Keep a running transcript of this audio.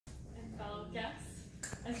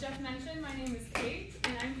As Jeff mentioned, my name is Kate,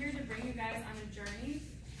 and I'm here to bring you guys on a journey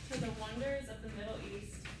to the wonders of the Middle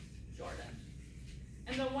East, Jordan.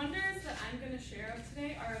 And the wonders that I'm going to share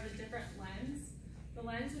today are of a different lens. The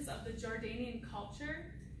lenses of the Jordanian culture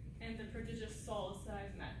and the prodigious souls that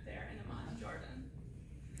I've met there in Amman, Jordan.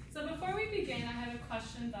 So before we begin, I have a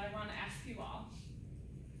question that I want to ask you all.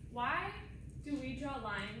 Why do we draw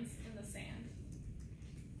lines in the sand?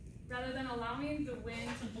 Rather than allowing the wind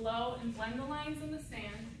to blow and blend the lines in the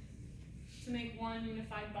sand to make one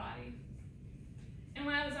unified body. And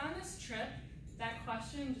when I was on this trip, that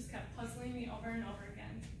question just kept puzzling me over and over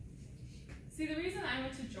again. See, the reason I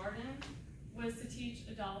went to Jordan was to teach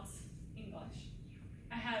adults English.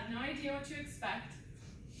 I had no idea what to expect,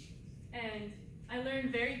 and I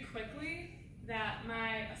learned very quickly that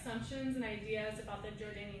my assumptions and ideas about the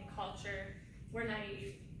Jordanian culture were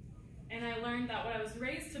naive. And I learned that what I was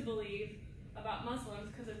raised to believe about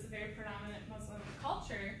Muslims, because it's a very predominant Muslim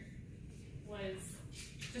culture, was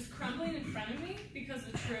just crumbling in front of me because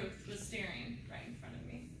the truth was staring right in front of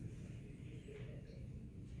me.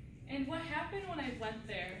 And what happened when I went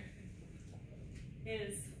there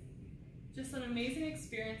is just an amazing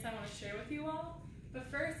experience I want to share with you all.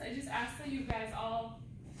 But first, I just ask that you guys all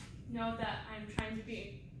know that I'm trying to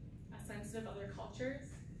be sensitive of other cultures.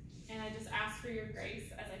 And I just ask for your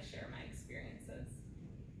grace as I share my experiences.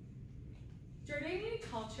 Jordanian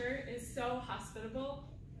culture is so hospitable,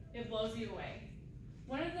 it blows you away.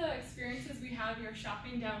 One of the experiences we had, we were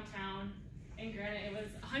shopping downtown, and granted it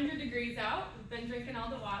was 100 degrees out. We've been drinking all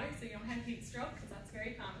the water, so you don't have heat stroke, because that's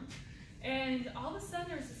very common. And all of a sudden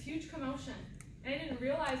there was this huge commotion. And I didn't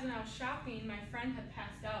realize when I was shopping, my friend had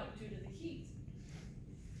passed out due to the heat.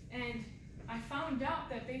 And I found out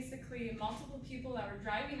that basically multiple people that were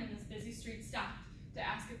driving in this busy street stopped to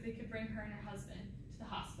ask if they could bring her and her husband to the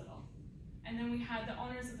hospital. And then we had the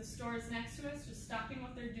owners of the stores next to us just stopping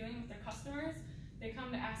what they're doing with their customers. They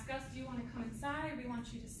come to ask us, do you want to come inside? We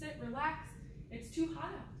want you to sit, relax. It's too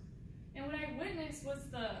hot out. And what I witnessed was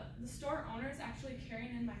the store owners actually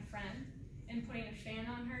carrying in my friend and putting a fan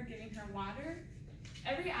on her, giving her water.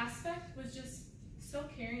 Every aspect was just so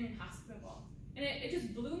caring and hospitable. And it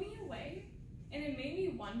just blew me away. And it made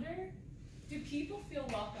me wonder, do people feel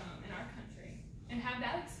welcome in our country and have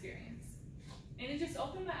that experience? And it just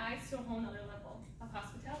opened my eyes to a whole nother level of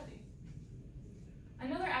hospitality.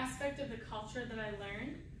 Another aspect of the culture that I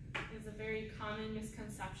learned is a very common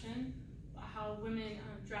misconception about how women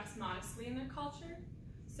dress modestly in their culture.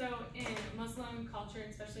 So in Muslim culture,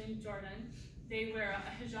 especially in Jordan, they wear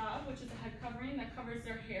a hijab, which is a head covering that covers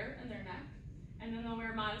their hair and their neck. And then they'll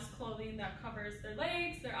wear modest clothing that covers their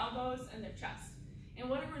legs, their elbows, and their chest. And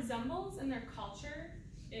what it resembles in their culture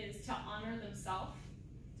is to honor themselves,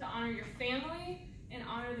 to honor your family, and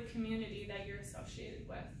honor the community that you're associated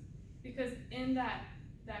with. Because in that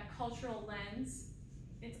cultural lens,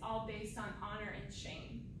 it's all based on honor and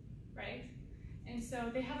shame, right? And so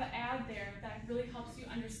they have an ad there that really helps you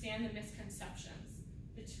understand the misconceptions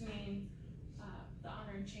between the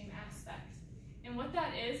honor and shame aspect. And what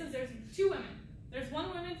that is there's two women. There's one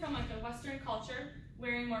woman from like a Western culture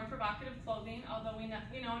wearing more provocative clothing, although we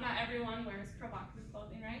know not everyone wears provocative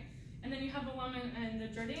clothing, right? And then you have a woman in the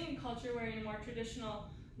Jordanian culture wearing a more traditional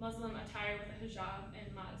Muslim attire with a hijab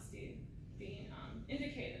and modesty being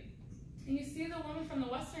indicated. And you see the woman from the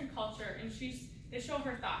Western culture, and they show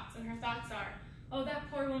her thoughts, and her thoughts are, oh,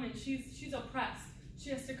 that poor woman, she's oppressed. She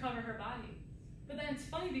has to cover her body. But then it's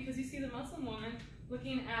funny because you see the Muslim woman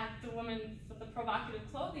looking at the woman with the provocative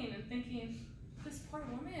clothing and thinking, this poor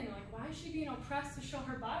woman, like, why is she being oppressed to show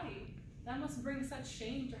her body? That must bring such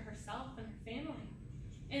shame to herself and her family.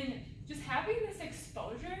 And just having this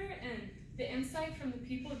exposure and the insight from the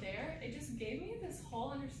people there, it just gave me this whole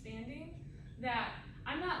understanding that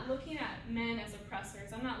I'm not looking at men as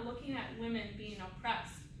oppressors. I'm not looking at women being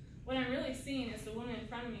oppressed. What I'm really seeing is the woman in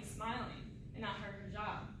front of me smiling and not her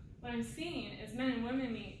hijab. What I'm seeing is men and women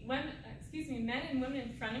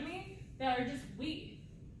in front of me that are just weak.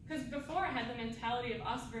 Because before I had the mentality of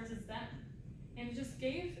us versus them. And it just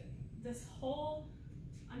gave this whole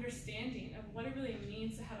understanding of what it really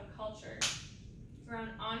means to have a culture around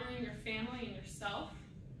honoring your family and yourself,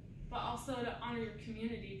 but also to honor your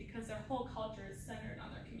community because their whole culture is centered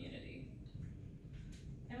on their community.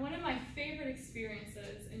 And one of my favorite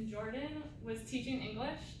experiences in Jordan was teaching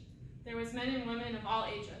English. There was men and women of all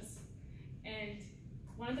ages. And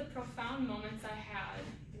one of the profound moments I had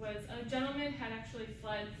was a gentleman had actually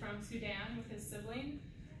fled from Sudan with his sibling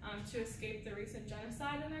to escape the recent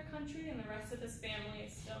genocide in their country, and the rest of his family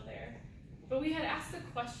is still there. But we had asked the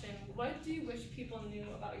question, what do you wish people knew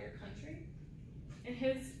about your country? And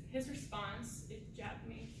his response, it jabbed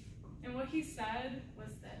me. And what what he said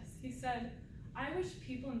was this. He said, I wish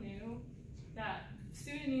people knew that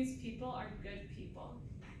Sudanese people are good people.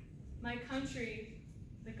 My country,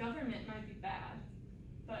 the government might be bad,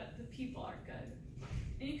 but the people are good.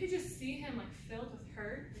 And you could just see him like filled with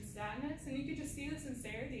hurt and sadness, and you could just see the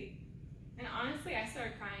sincerity. And honestly, I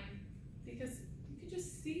started crying because you could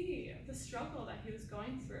just see the struggle that he was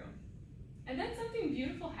going through. And then something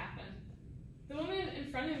beautiful happened. The woman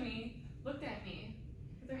in front of me looked at me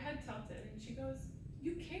with her head tilted, and she goes,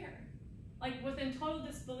 you care, like within total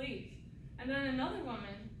disbelief. And then another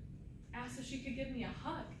woman asked if she could give me a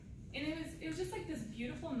hug. And it was just like this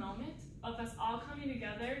beautiful moment of us all coming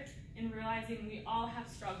together and realizing we all have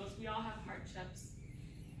struggles, we all have hardships.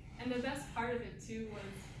 And the best part of it too was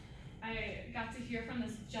I got to hear from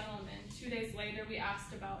this gentleman. 2 days later, we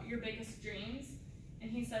asked about your biggest dreams, and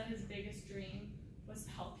he said his biggest dream was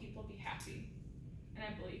to help people be happy. And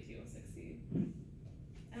I believe he will succeed.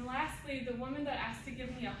 And lastly, the woman that asked to give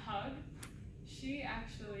me a hug, she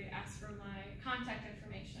actually asked for my contact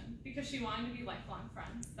information because she wanted to be lifelong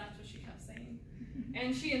friends. That's what she kept saying.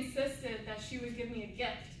 And she insisted that she would give me a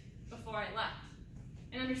gift before I left.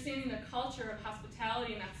 And understanding the culture of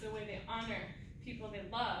hospitality, and that's the way they honor people they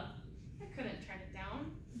love, I couldn't turn it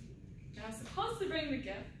down. And I was supposed to bring the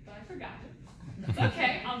gift, but I forgot it. It's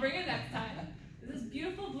okay, I'll bring it next time. It's this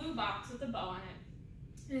beautiful blue box with a bow on it.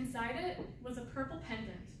 And inside it was a purple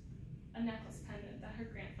pendant, a necklace pendant that her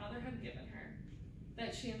grandfather had given her,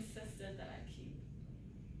 that she insisted that I keep.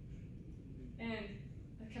 And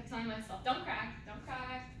I kept telling myself, don't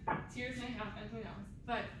cry, tears may happen, who knows.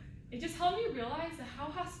 But it just helped me realize how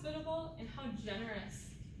hospitable and how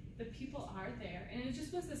generous the people are there. And it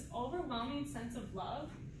just was this overwhelming sense of love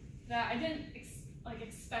that I didn't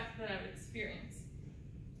expect that I would experience.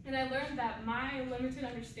 And I learned that my limited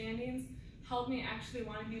understandings helped me actually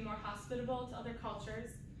want to be more hospitable to other cultures,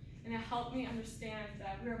 and it helped me understand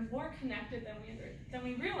that we are more connected than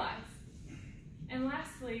we realize. And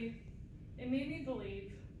lastly, it made me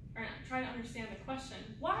believe, or try to understand the question,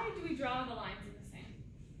 why do we draw the lines in the sand?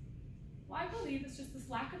 Well, I believe it's just this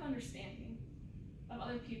lack of understanding of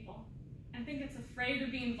other people. I think it's afraid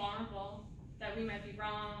of being vulnerable, that we might be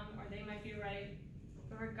wrong or they might be right.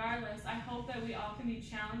 But regardless, I hope that we all can be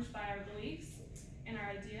challenged by our beliefs and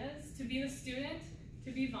our ideas, to be the student,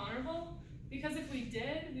 to be vulnerable, because if we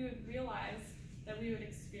did, we would realize that we would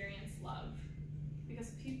experience love.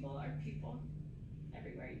 Because people are people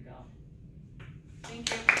everywhere you go.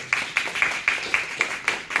 Thank you.